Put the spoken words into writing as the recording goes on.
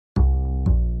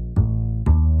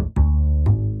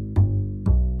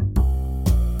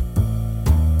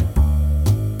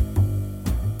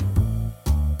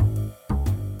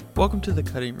Welcome to the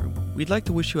Cutting Room. We'd like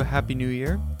to wish you a happy new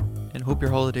year and hope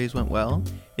your holidays went well.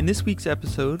 In this week's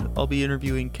episode, I'll be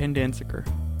interviewing Ken Dancyger.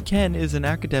 Ken is an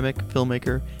academic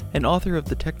filmmaker and author of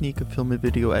The Technique of Film and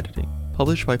Video Editing,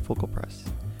 published by Focal Press.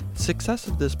 The success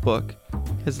of this book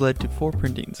has led to 4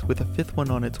 printings, with a 5th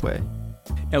one on its way.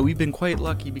 Now, we've been quite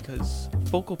lucky because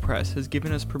Focal Press has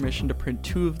given us permission to print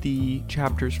 2 of the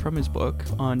chapters from his book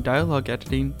on dialogue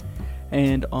editing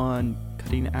and on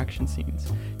cutting action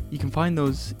scenes. You can find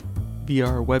those via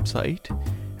our website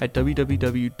at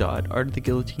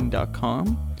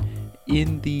www.artoftheguillotine.com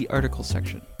in the article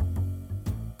section.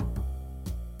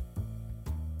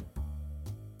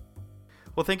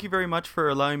 Well, thank you very much for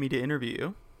allowing me to interview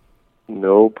you.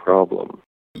 No problem.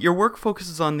 Your work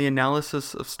focuses on the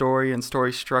analysis of story and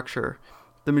story structure.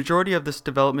 The majority of this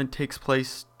development takes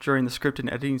place during the script and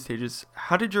editing stages.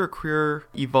 How did your career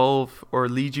evolve or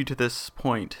lead you to this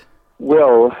point?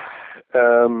 Well,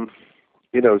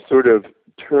 sort of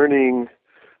turning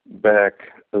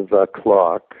back the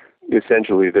clock,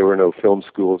 essentially there were no film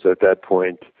schools at that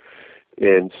point,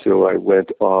 and so I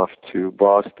went off to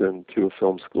Boston to a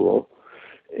film school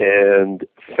and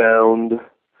found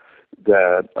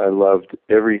that I loved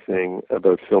everything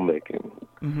about filmmaking.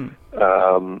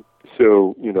 Mm-hmm.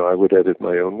 So, I would edit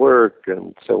my own work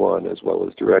and so on, as well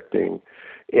as directing,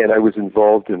 and I was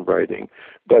involved in writing.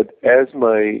 But as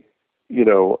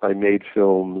I made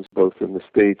films both in the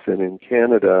States and in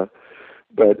Canada,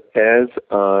 but as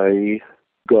I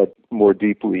got more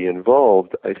deeply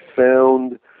involved, I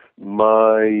found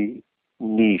my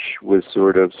niche was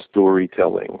sort of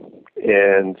storytelling.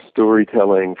 And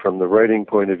storytelling from the writing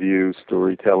point of view,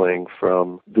 storytelling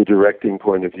from the directing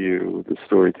point of view, the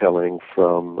storytelling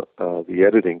from the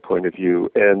editing point of view.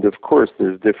 And of course,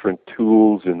 there's different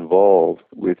tools involved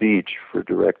with each: for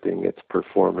directing its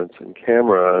performance and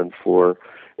camera, and for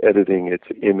editing its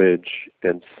image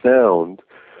and sound,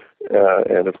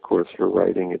 and of course for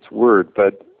writing its word.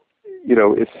 But,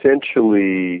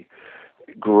 essentially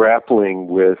grappling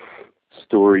with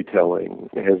storytelling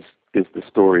is the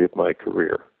story of my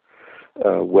career,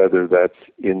 whether that's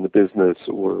in the business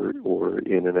or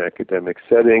in an academic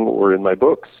setting or in my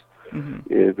books.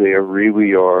 Mm-hmm. They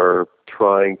really are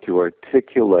trying to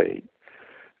articulate,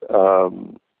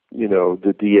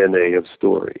 the DNA of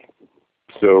story.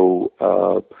 So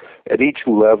at each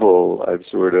level, I've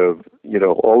sort of,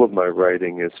 all of my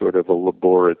writing is sort of a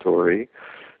laboratory,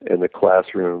 and the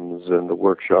classrooms and the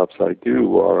workshops I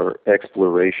do are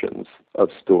explorations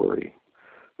of story.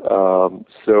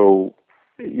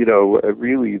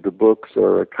 Really the books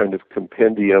are a kind of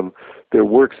compendium. They're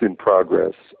works in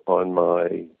progress on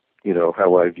my,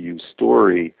 how I view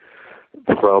story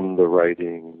from the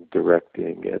writing,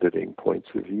 directing, editing points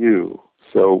of view.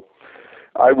 So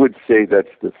I would say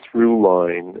that's the through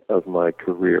line of my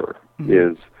career, mm-hmm.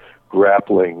 is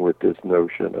grappling with this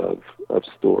notion of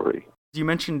story. You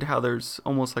mentioned how there's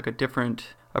almost like a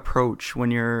different approach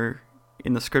when you're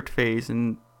in the script phase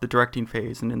and the directing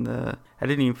phase and in the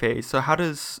editing phase. So how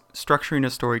does structuring a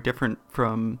story different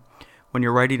from when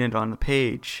you're writing it on the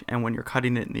page and when you're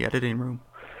cutting it in the editing room?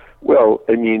 Well,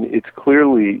 it's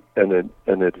clearly an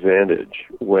advantage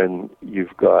when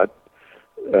you've got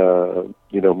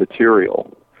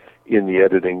material in the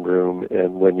editing room,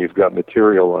 and when you've got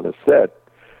material on a set.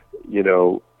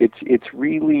 It's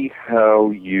really how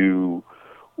you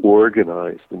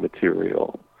organize the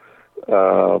material.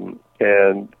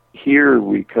 And here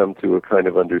we come to a kind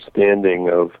of understanding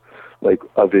of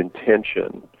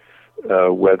intention,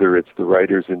 whether it's the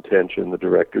writer's intention, the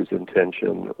director's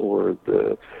intention, or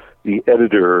the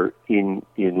editor in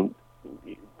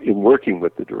working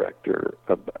with the director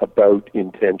about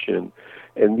intention.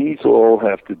 And these all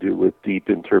have to do with deep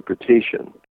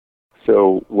interpretation.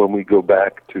 So when we go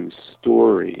back to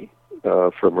story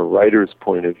from a writer's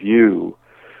point of view,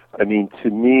 to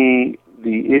me,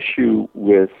 the issue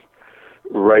with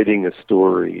writing a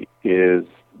story is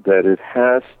that it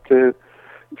has to,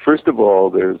 first of all,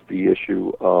 there's the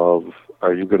issue of,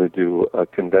 are you going to do a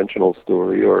conventional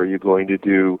story or are you going to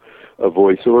do a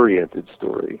voice-oriented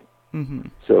story? Mm-hmm.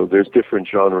 So there's different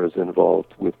genres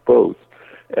involved with both,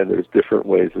 and there's different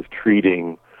ways of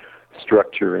treating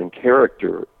structure and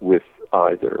character with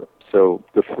either. So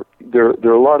there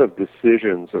are a lot of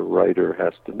decisions a writer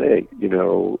has to make.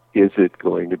 Is it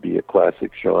going to be a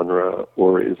classic genre,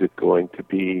 or is it going to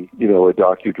be, a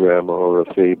docudrama or a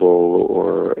fable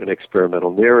or an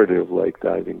experimental narrative like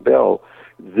Diving Bell?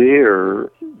 There,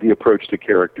 the approach to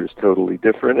character is totally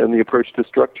different, and the approach to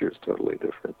structure is totally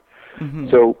different. Mm-hmm.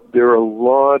 So there are a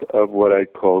lot of what I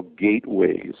call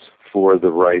gateways for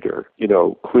the writer.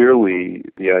 Clearly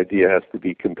the idea has to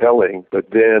be compelling,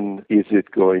 but then is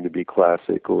it going to be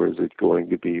classic or is it going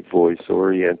to be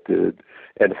voice-oriented?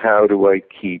 And how do I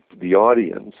keep the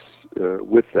audience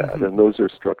with that? Mm-hmm. And those are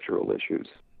structural issues.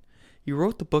 You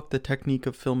wrote the book The Technique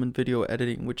of Film and Video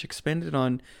Editing, which expanded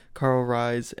on Carl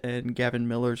Rise and Gavin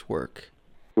Miller's work.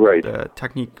 Right. The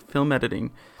technique film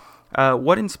editing.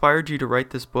 What inspired you to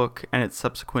write this book and its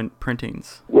subsequent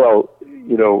printings? Well,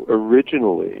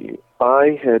 originally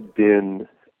I had been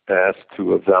asked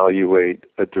to evaluate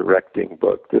a directing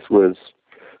book.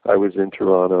 I was in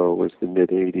Toronto, it was the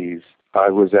mid-'80s. I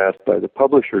was asked by the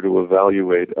publisher to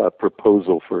evaluate a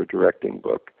proposal for a directing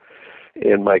book.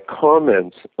 And my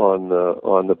comments on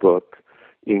the book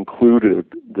included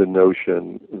the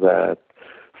notion that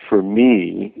for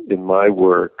me, in my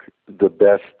work, the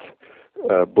best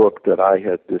book that I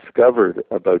had discovered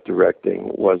about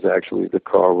directing was actually the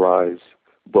Carl Rise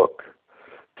book,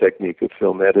 Technique of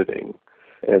Film Editing,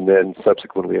 and then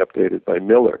subsequently updated by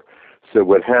Miller. So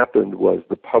what happened was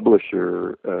the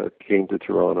publisher came to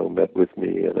Toronto, met with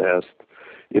me, and asked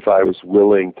if I was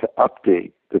willing to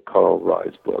update the Carl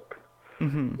Rise book.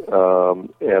 Mm-hmm.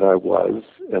 And I was,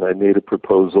 and I made a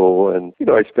proposal, and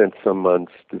I spent some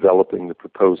months developing the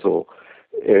proposal,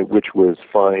 which was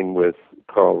fine with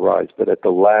Carl Rise. But at the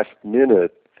last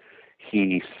minute,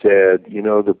 he said,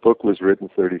 the book was written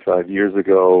 35 years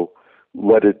ago,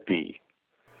 let it be.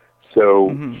 So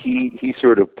Mm-hmm. he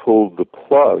sort of pulled the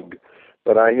plug,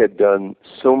 but I had done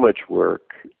so much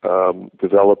work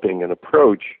developing an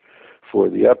approach for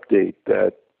the update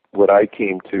that what I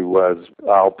came to was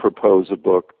I'll propose a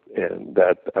book, and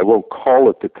that I won't call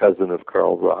it The Cousin of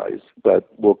Carl Rise, but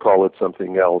we'll call it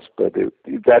something else. But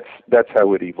that's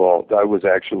how it evolved. I was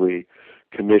actually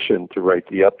commissioned to write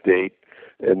the update,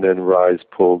 and then Rise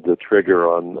pulled the trigger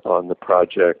on the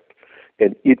project,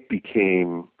 and it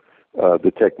became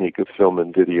the Technique of Film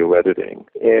and Video Editing.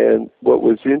 And what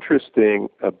was interesting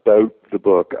about the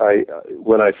book,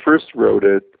 when I first wrote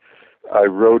it, I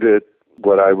wrote it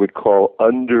what I would call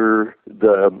under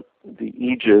the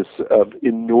aegis of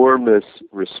enormous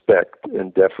respect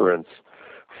and deference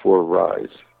for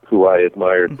Rise, who I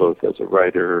admired both as a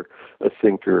writer, a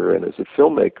thinker, and as a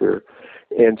filmmaker.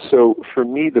 And so for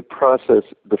me, the process,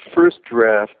 the first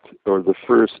draft or the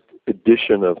first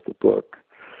edition of the book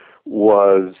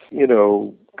was,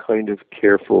 kind of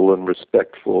careful and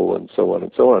respectful and so on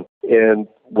and so on. And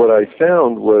what I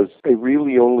found was I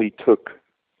really only took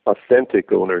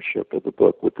authentic ownership of the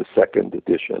book with the second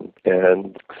edition,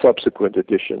 and subsequent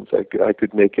editions I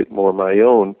could make it more my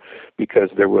own, because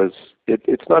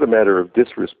it's not a matter of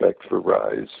disrespect for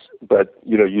Rise, but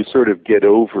you sort of get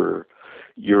over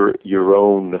your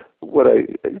own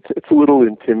it's a little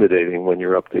intimidating when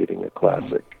you're updating a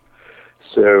classic.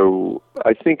 So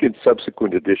I think in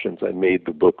subsequent editions I made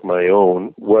the book my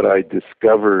own. What I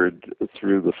discovered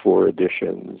through the 4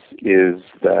 editions is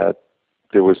that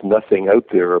there was nothing out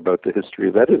there about the history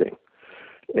of editing.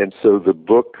 And so the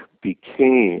book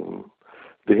became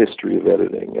the history of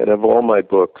editing. And of all my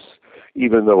books,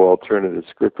 even though alternative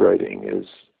scriptwriting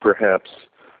perhaps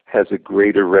has a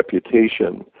greater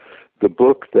reputation, the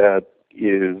book that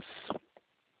is,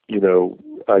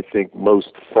 I think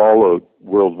most followed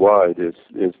worldwide is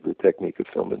the Technique of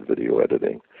Film and Video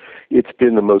Editing. It's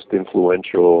been the most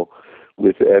influential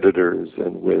with editors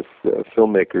and with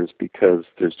filmmakers because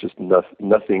there's just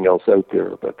nothing else out there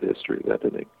about the history of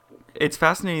editing. It's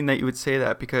fascinating that you would say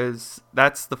that, because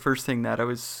that's the first thing that I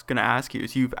was going to ask you,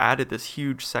 is you've added this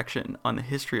huge section on the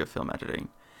history of film editing.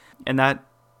 And that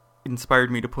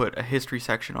inspired me to put a history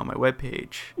section on my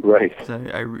webpage. Right.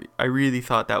 I really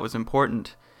thought that was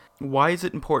important. Why is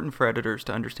it important for editors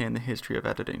to understand the history of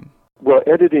editing? Well,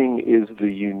 editing is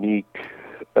the unique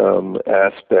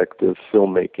aspect of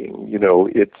filmmaking.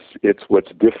 It's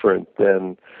what's different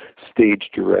than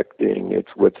stage directing. It's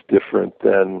what's different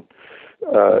than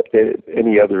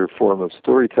any other form of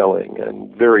storytelling.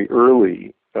 And very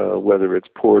early, whether it's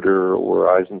Porter or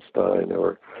Eisenstein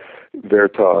or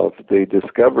Vertov, they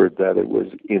discovered that it was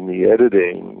in the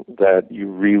editing that you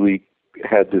really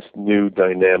had this new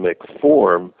dynamic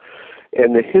form.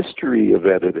 And the history of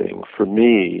editing, for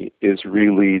me, is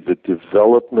really the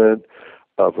development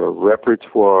of a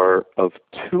repertoire of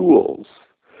tools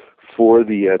for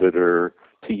the editor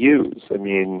to use. I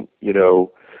mean,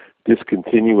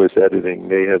 discontinuous editing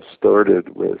may have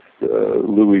started with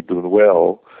Louis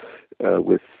Buñuel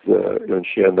with Un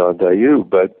Chien d'Andalou,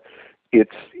 but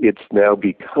it's now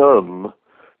become,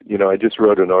 I just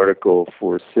wrote an article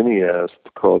for Cineast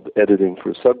called Editing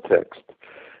for Subtext,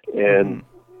 and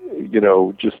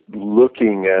just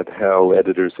looking at how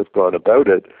editors have gone about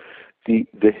it,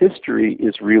 the history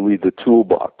is really the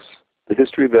toolbox. The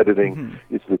history of editing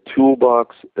Mm-hmm. is the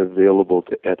toolbox available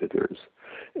to editors.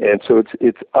 And so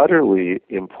it's utterly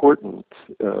important,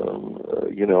 and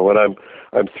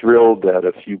I'm thrilled that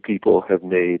a few people have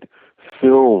made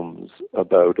films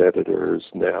about editors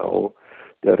now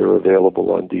that are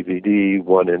available on DVD,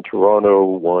 one in Toronto,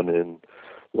 one in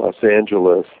Los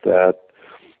Angeles, that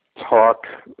talk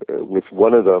with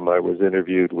one of them. I was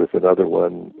interviewed with another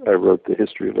one. I wrote the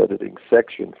history of editing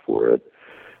section for it.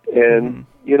 And,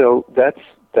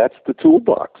 that's the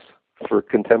toolbox for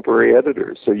contemporary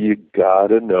editors. So you got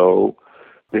to know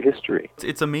the history.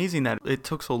 It's amazing that it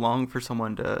took so long for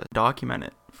someone to document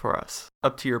it for us.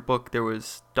 Up to your book, there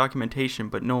was documentation,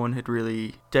 but no one had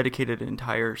really dedicated an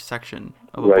entire section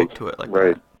of a book to it like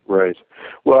that. Right.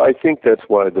 Well, I think that's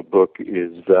why the book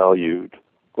is valued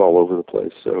all over the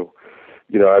place. So,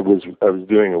 I was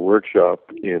doing a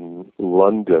workshop in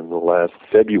London last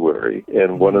February,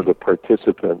 and one of the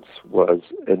participants was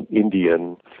an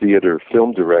Indian theater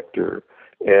film director,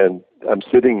 and I'm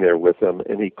sitting there with him,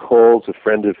 and he calls a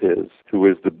friend of his who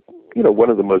is one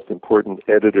of the most important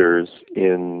editors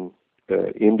in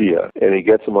India, and he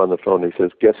gets him on the phone. And he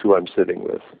says, "Guess who I'm sitting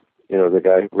with?" The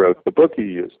guy who wrote the book you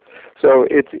used. So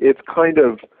it's kind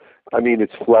of,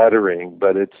 it's flattering,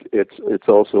 but it's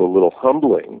also a little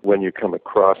humbling when you come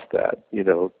across that,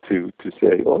 to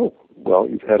say, oh, well,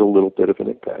 you've had a little bit of an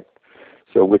impact.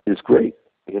 So, which is great,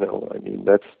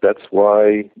 that's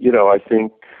why, I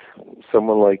think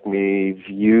someone like me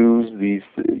views these,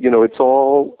 it's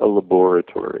all a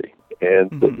laboratory, and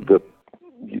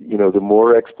the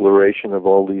more exploration of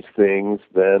all these things,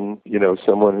 then,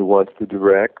 someone who wants to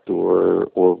direct or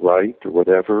write or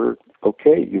whatever,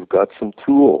 okay, you've got some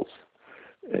tools.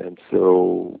 And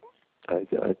so I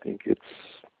think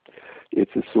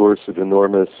it's a source of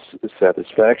enormous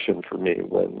satisfaction for me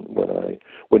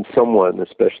when someone,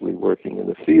 especially working in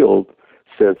the field,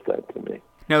 says that to me.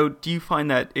 Now, do you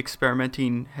find that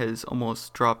experimenting has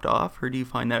almost dropped off, or do you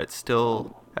find that it's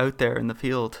still out there in the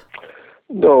field?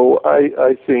 No,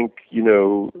 I think,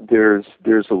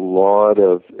 there's a lot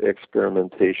of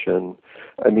experimentation.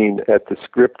 At the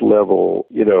script level,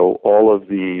 all of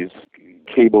these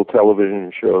cable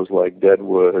television shows like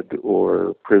Deadwood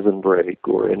or Prison Break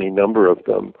or any number of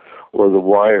them, or The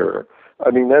Wire,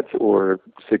 or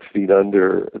 6 Feet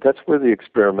Under, that's where the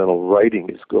experimental writing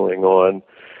is going on.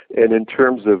 And in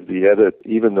terms of the edit,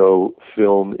 even though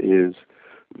film is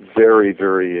very,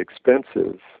 very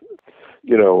expensive,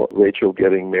 Rachel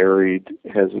Getting Married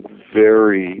has a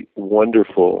very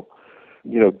wonderful,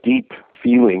 deep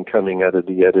feeling coming out of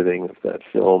the editing of that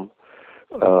film.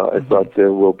 I thought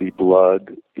There Will Be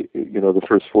Blood, the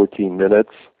first 14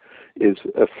 minutes is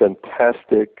a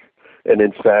fantastic, and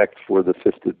in fact, for the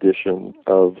 5th edition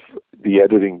of the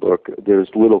editing book, there's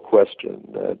little question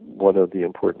that one of the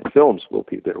important films will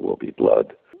be There Will Be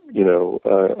Blood.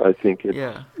 I think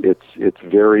it's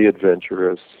very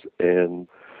adventurous and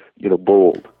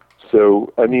bold.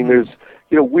 So, there's,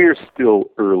 we're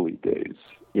still early days,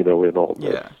 in all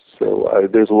this. Yeah. So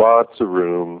there's lots of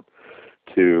room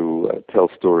to tell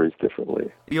stories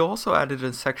differently. You also added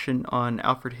a section on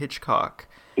Alfred Hitchcock.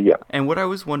 Yeah. And what I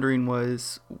was wondering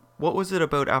was, what was it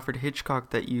about Alfred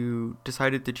Hitchcock that you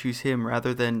decided to choose him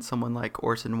rather than someone like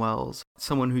Orson Welles,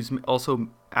 someone who's also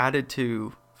added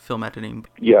to film editing?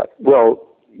 Yeah. Well,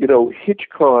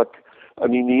 Hitchcock,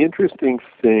 the interesting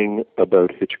thing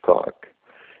about Hitchcock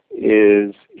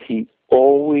is he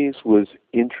always was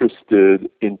interested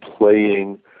in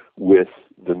playing with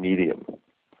the medium.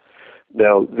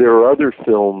 Now, there are other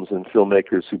films and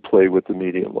filmmakers who play with the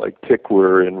medium, like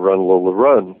Tickwer in Run, Lola,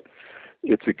 Run.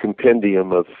 It's a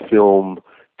compendium of film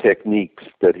techniques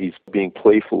that he's being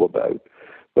playful about.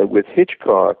 But with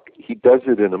Hitchcock, he does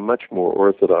it in a much more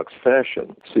orthodox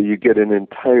fashion. So you get an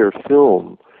entire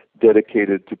film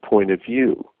dedicated to point of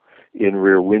view in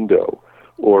Rear Window,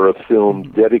 or a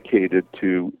film dedicated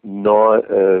to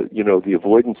the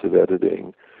avoidance of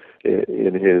editing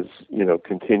in his,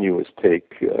 continuous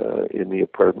take in The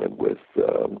Apartment with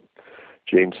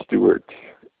James Stewart.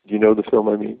 Do you know the film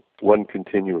I mean? One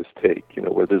continuous take,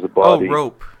 where there's a body. Oh,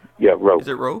 Rope. Yeah, Rope. Is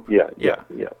it Rope? Yeah.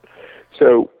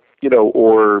 So,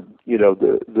 or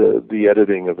the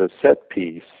editing of a set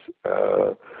piece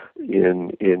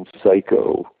in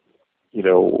Psycho,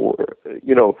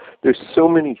 there's so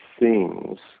many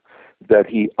things that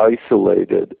he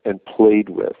isolated and played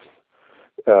with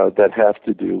that have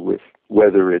to do with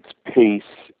whether it's pace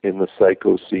in the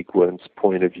Psycho sequence,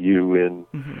 point of view in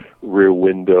Rear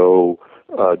Window,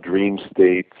 dream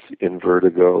states in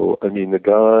Vertigo. The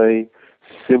guy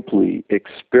simply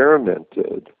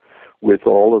experimented with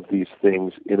all of these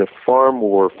things in a far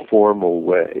more formal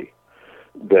way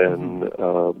than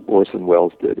Orson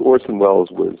Welles did. Orson Welles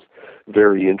was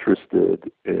very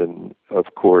interested in, of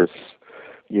course,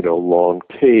 long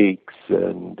takes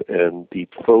and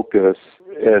deep focus.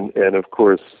 And of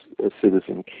course,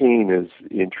 Citizen Kane is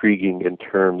intriguing in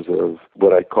terms of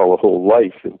what I call a whole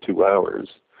life in 2 hours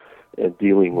and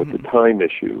dealing with the time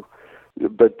issue.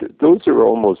 But those are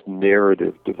almost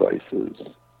narrative devices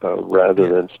rather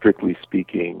than, strictly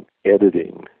speaking,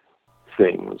 editing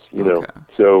things, know.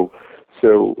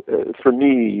 So for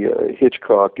me,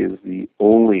 Hitchcock is the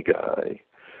only guy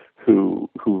who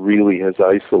really has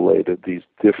isolated these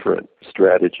different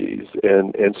strategies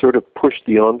and sort of pushed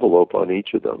the envelope on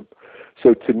each of them.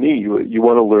 So to me, you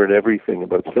want to learn everything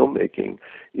about filmmaking,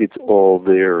 it's all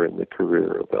there in the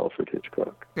career of Alfred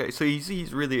Hitchcock. Okay, so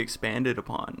he's really expanded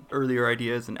upon earlier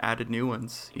ideas and added new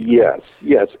ones. Yes,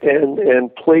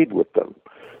 and played with them.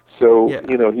 So,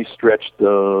 he stretched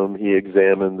them, he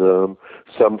examined them,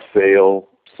 some fail,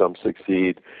 some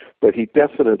succeed, but he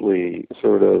definitely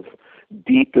sort of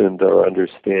deepened our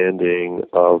understanding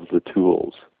of the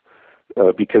tools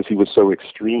because he was so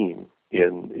extreme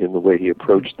in the way he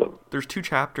approached them. There's 2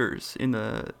 chapters in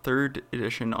the 3rd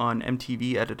edition on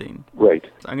MTV editing. Right.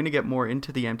 I'm going to get more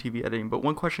into the MTV editing, but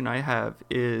one question I have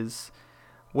is,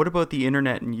 what about the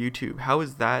internet and YouTube? How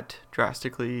is that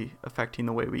drastically affecting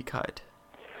the way we cut?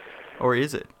 Or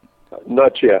is it?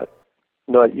 Not yet.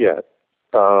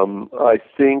 I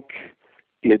think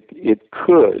it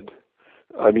could.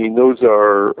 I mean, those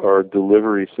are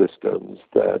delivery systems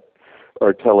that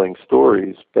are telling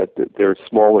stories, but they're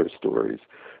smaller stories.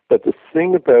 But the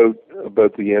thing about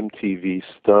the MTV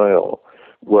style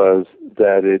was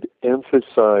that it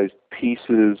emphasized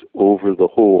pieces over the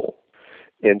whole.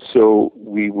 And so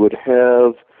we would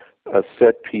have a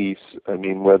set piece, I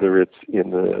mean, whether it's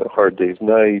in the Hard Day's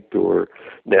Night or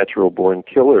Natural Born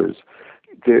Killers,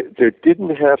 there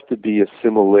didn't have to be a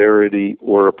similarity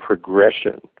or a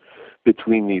progression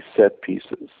between these set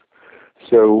pieces.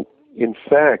 So, in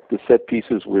fact, the set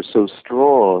pieces were so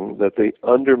strong that they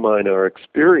undermine our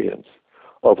experience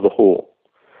of the whole.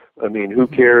 I mean, who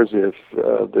cares if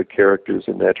the characters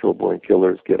in Natural Born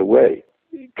Killers get away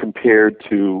compared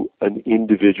to an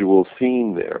individual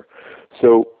scene there?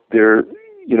 So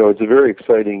it's a very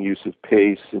exciting use of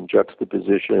pace and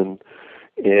juxtaposition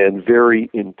and very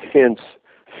intense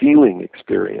feeling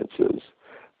experiences.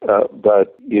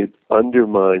 But it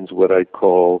undermines what I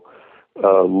call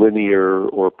linear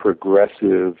or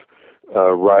progressive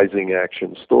rising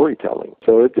action storytelling.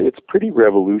 So it's pretty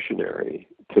revolutionary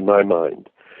to my mind.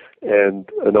 And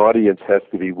an audience has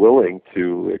to be willing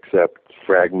to accept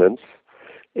fragments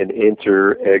and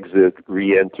enter, exit,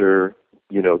 re-enter,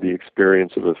 the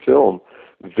experience of a film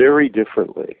very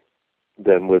differently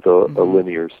than with a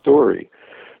linear story.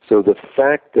 So the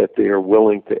fact that they are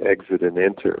willing to exit and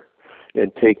enter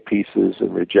and take pieces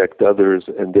and reject others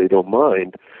and they don't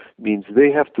mind means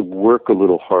they have to work a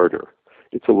little harder.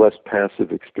 It's a less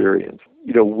passive experience.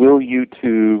 Will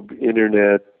YouTube,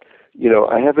 internet,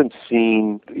 I haven't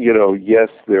seen, yes,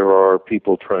 there are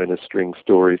people trying to string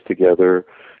stories together,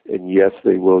 and yes,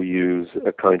 they will use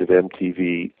a kind of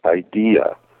MTV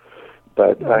idea,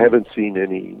 but I haven't seen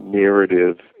any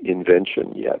narrative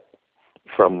invention yet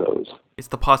from those. It's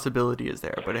the possibility is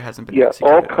there, but it hasn't been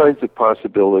executed. All kinds of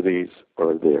possibilities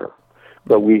are there,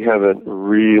 but we haven't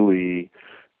really,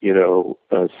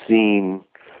 seen,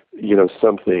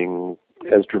 something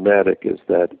as dramatic as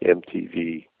that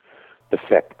MTV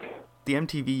effect. The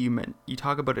MTV you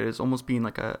talk about it as almost being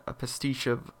like a pastiche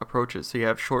of approaches. So you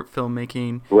have short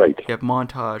filmmaking, right? You have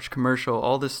montage, commercial,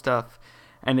 all this stuff,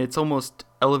 and it's almost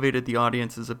elevated the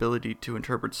audience's ability to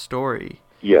interpret story.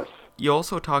 Yes. You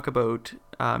also talk about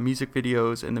music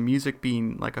videos and the music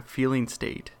being like a feeling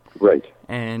state. Right.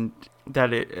 And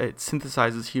that it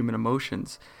synthesizes human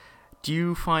emotions. Do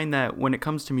you find that when it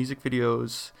comes to music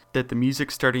videos that the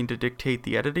music's starting to dictate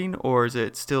the editing, or is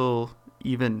it still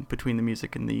even between the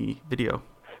music and the video?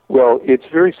 Well, it's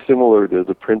very similar to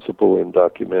the principle in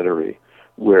documentary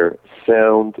where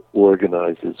sound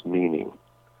organizes meaning.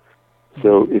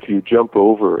 So if you jump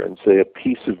over and say a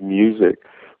piece of music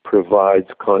provides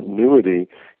continuity,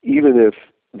 even if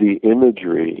the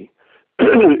imagery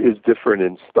is different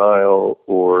in style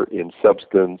or in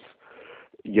substance,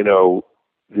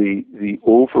 the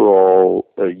overall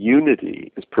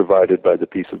unity is provided by the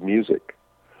piece of music.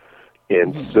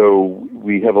 And so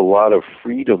we have a lot of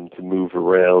freedom to move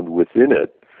around within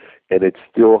it, and it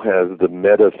still has the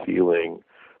meta feeling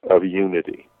of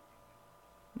unity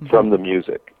from the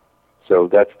music. So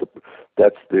that's the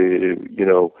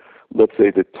let's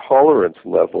say the tolerance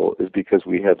level is because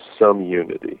we have some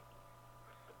unity.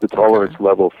 the tolerance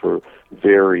level for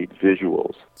varied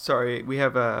visuals. Sorry, we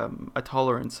have a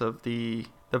tolerance of the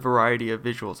variety of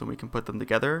visuals, and we can put them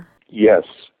together? Yes,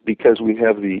 because we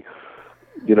have the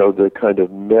kind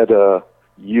of meta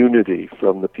unity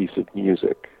from the piece of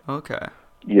music. Okay.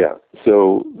 Yeah,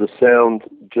 so the sound,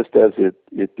 just as it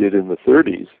did in the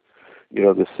 30s,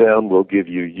 the sound will give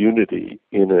you unity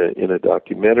in a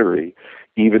documentary,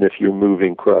 even if you're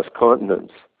moving cross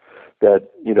continents. That,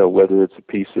 whether it's a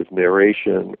piece of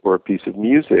narration or a piece of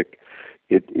music,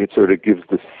 it sort of gives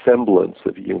the semblance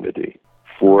of unity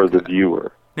for the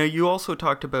viewer. Now, you also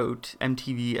talked about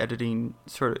MTV editing,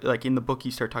 sort of like in the book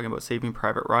you start talking about Saving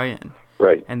Private Ryan.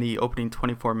 Right. And the opening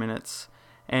 24 minutes.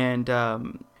 And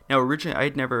now, originally,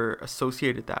 I'd never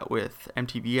associated that with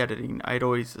MTV editing. I'd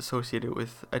always associated it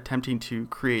with attempting to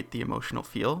create the emotional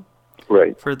feel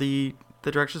for the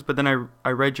directions. But then I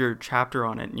read your chapter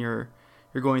on it, and you're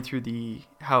going through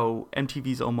how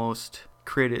MTV's almost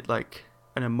created like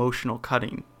an emotional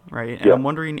cutting, right? And I'm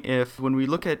wondering if when we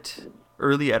look at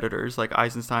early editors like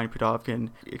Eisenstein, Pudovkin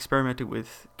experimented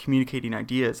with communicating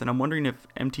ideas, and I'm wondering if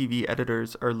MTV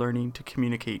editors are learning to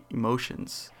communicate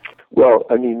emotions. Well,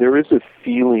 I mean, there is a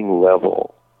feeling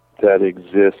level that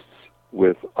exists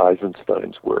with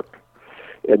Eisenstein's work.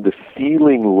 And the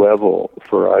feeling level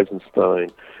for Eisenstein,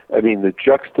 I mean, the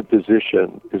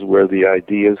juxtaposition is where the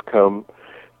ideas come,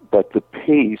 but the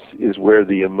pace is where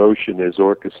the emotion is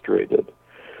orchestrated.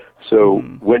 So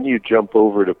when you jump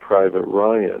over to Private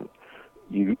Ryan,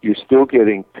 you're still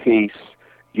getting pace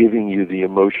giving you the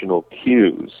emotional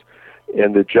cues,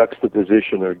 and the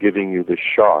juxtaposition are giving you the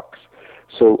shocks.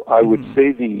 So I would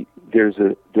say there's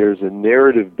a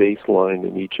narrative baseline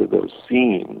in each of those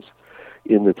scenes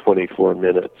in the 24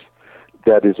 minutes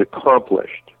that is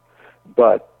accomplished,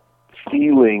 but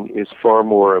feeling is far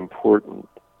more important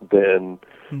than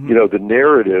the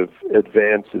narrative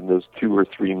advance in those 2 or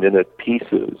 3 minute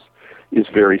pieces is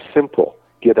very simple.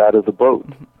 Get out of the boat.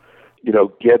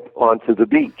 Get onto the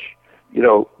beach.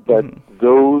 But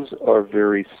those are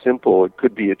very simple. It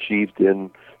could be achieved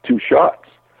in 2 shots.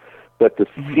 But the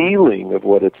feeling of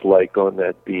what it's like on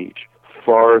that beach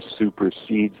far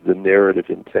supersedes the narrative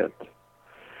intent.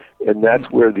 And that's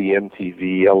where the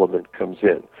MTV element comes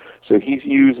in. So he's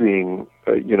using,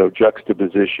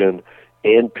 juxtaposition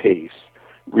and pace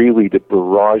really to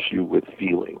barrage you with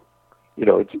feeling.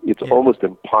 It's almost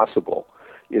impossible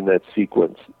in that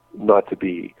sequence not to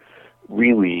be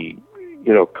really,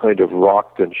 kind of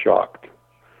rocked and shocked.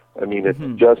 I mean,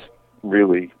 it's just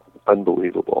really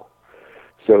unbelievable.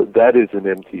 So that is an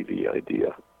MTV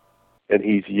idea, and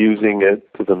he's using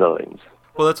it to the nines.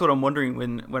 Well, that's what I'm wondering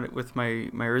when with my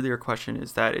earlier question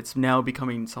is that it's now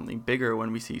becoming something bigger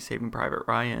when we see Saving Private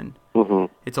Ryan.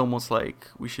 It's almost like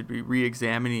we should be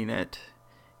re-examining it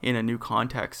in a new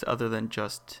context other than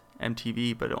just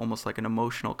MTV, but almost like an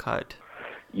emotional cut.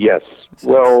 Yes.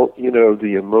 Well,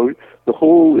 the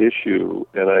whole issue,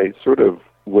 and I sort of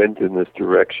went in this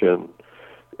direction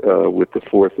with the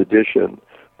 4th edition,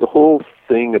 the whole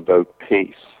thing about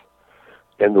pace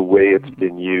and the way it's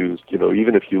been used,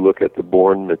 even if you look at the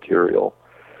Bourne material,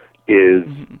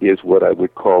 is what I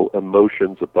would call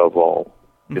emotions above all.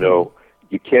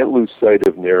 You can't lose sight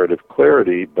of narrative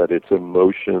clarity, but it's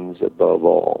emotions above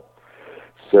all.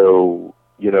 So,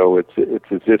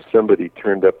 it's as if somebody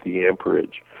turned up the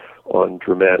amperage on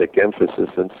dramatic emphasis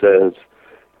and says,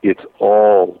 it's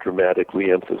all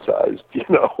dramatically emphasized,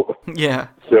 Yeah.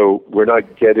 So we're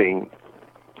not getting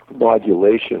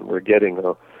modulation. We're getting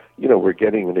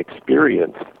an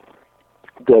experience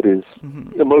that is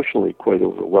emotionally quite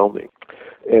overwhelming.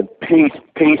 And pace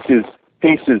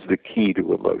is the key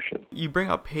to emotion. You bring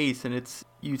up pace, and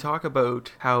you talk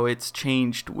about how it's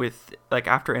changed with, like,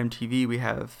 after MTV, we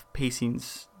have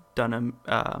pacing's done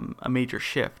a major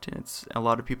shift, and it's a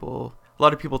lot of people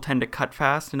tend to cut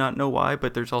fast and not know why,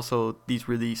 but there's also these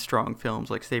really strong films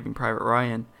like Saving Private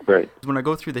Ryan. Right. When I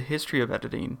go through the history of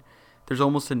editing, there's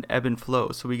almost an ebb and flow.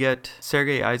 So we get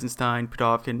Sergei Eisenstein,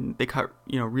 Pudovkin, they cut,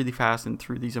 really fast and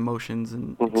through these emotions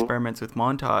and experiments with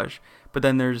montage. But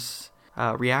then there's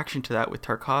reaction to that with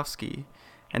Tarkovsky.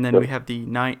 And then we have the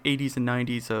 80s and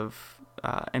 90s of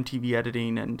MTV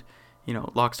editing and,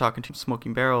 Lock, Stock, and Two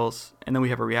Smoking Barrels. And then we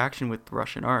have a reaction with the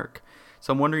Russian Ark.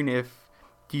 So I'm wondering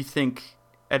do you think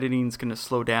editing's going to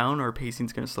slow down or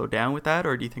pacing's going to slow down with that?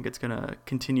 Or do you think it's going to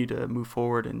continue to move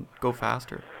forward and go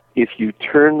faster? If you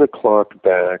turn the clock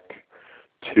back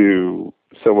to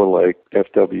someone like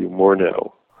F.W.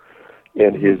 Murnau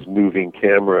and his moving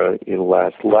camera in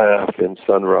Last Laugh and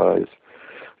Sunrise,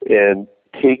 and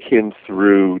take him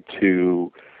through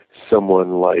to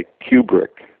someone like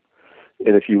Kubrick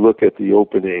And if you look at the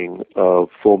opening of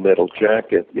Full Metal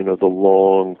Jacket, the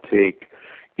long take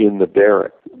in the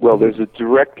barrack, well, there's a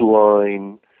direct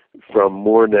line from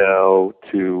Murnau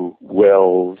to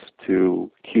Wells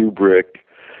to Kubrick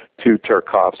to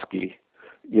Tarkovsky,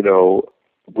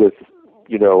 with,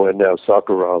 and now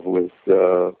Sakharov with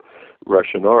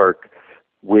Russian Ark,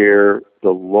 where the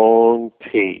long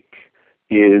take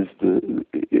is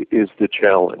the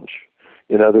challenge.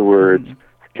 In other words,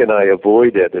 can I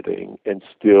avoid editing and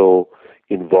still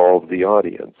involve the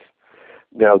audience?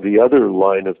 Now, the other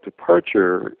line of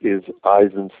departure is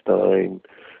Eisenstein,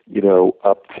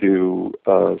 up to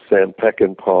Sam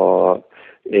Peckinpah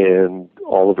and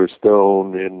Oliver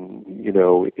Stone in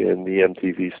the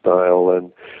MTV style,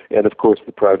 and of course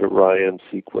the Private Ryan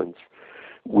sequence,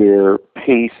 where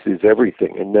pace is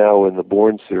everything. And now in the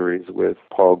Bourne series with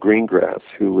Paul Greengrass,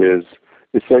 who is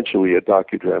essentially a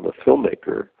docudrama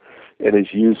filmmaker and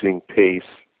is using pace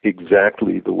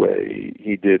exactly the way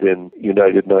he did in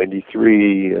United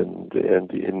 93 and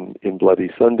in Bloody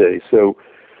Sunday. So,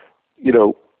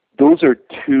 those are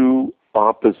two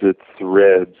opposite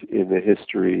threads in the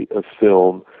history of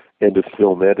film and of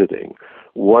film editing.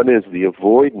 One is the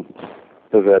avoidance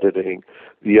of editing,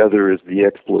 the other is the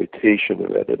exploitation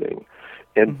of editing.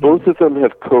 And both of them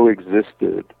have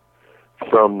coexisted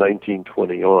from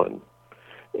 1920 on.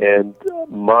 And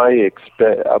my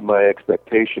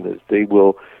expectation is they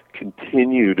will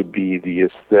continue to be the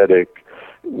aesthetic,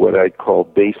 what I'd call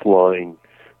baseline,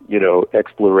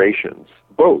 explorations,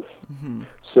 both.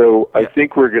 So I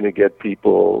think we're going to get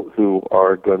people who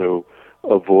are going to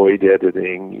avoid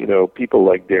editing. People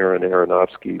like Darren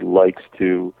Aronofsky likes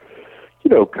to,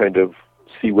 kind of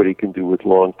see what he can do with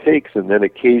long takes, and then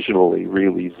occasionally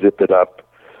really zip it up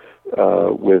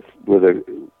with a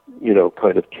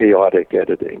kind of chaotic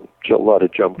editing, a lot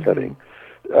of jump cutting.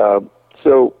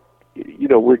 So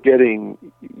we're getting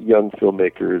young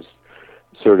filmmakers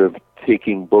sort of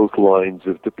taking both lines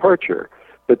of departure,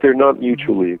 but they're not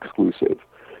mutually exclusive.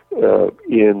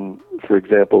 In, for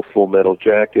example, Full Metal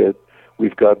Jacket,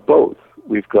 we've got both.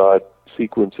 We've got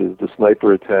sequences. The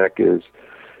sniper attack is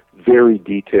very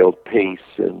detailed pace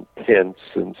and tense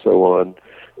and so on,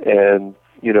 and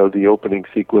the opening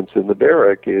sequence in the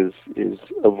barrack is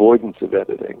avoidance of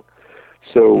editing.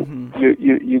 So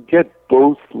you get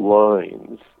both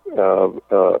lines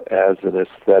as an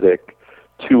aesthetic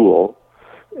tool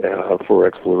for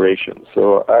exploration.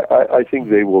 So I think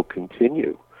they will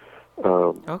continue.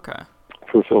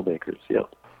 For filmmakers, yeah.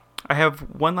 I have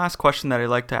one last question that I'd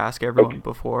like to ask everyone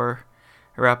before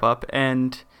I wrap up,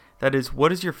 and that is,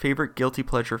 what is your favorite guilty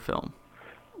pleasure film?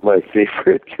 My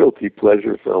favorite guilty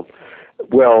pleasure film?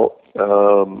 Well,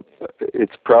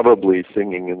 it's probably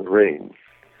Singing in the Rain,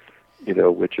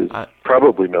 which is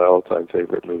probably my all-time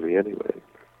favorite movie anyway.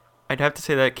 I'd have to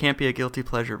say that can't be a guilty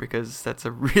pleasure because that's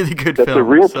a really good film. That's a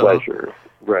real pleasure,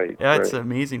 right. Yeah, right. It's an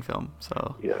amazing film.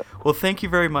 So, yeah. Well, thank you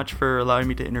very much for allowing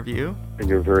me to interview. And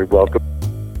you're very welcome.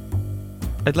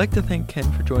 I'd like to thank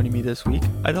Ken for joining me this week.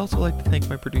 I'd also like to thank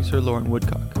my producer, Lauren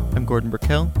Woodcock. I'm Gordon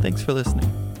Burkell. Thanks for listening.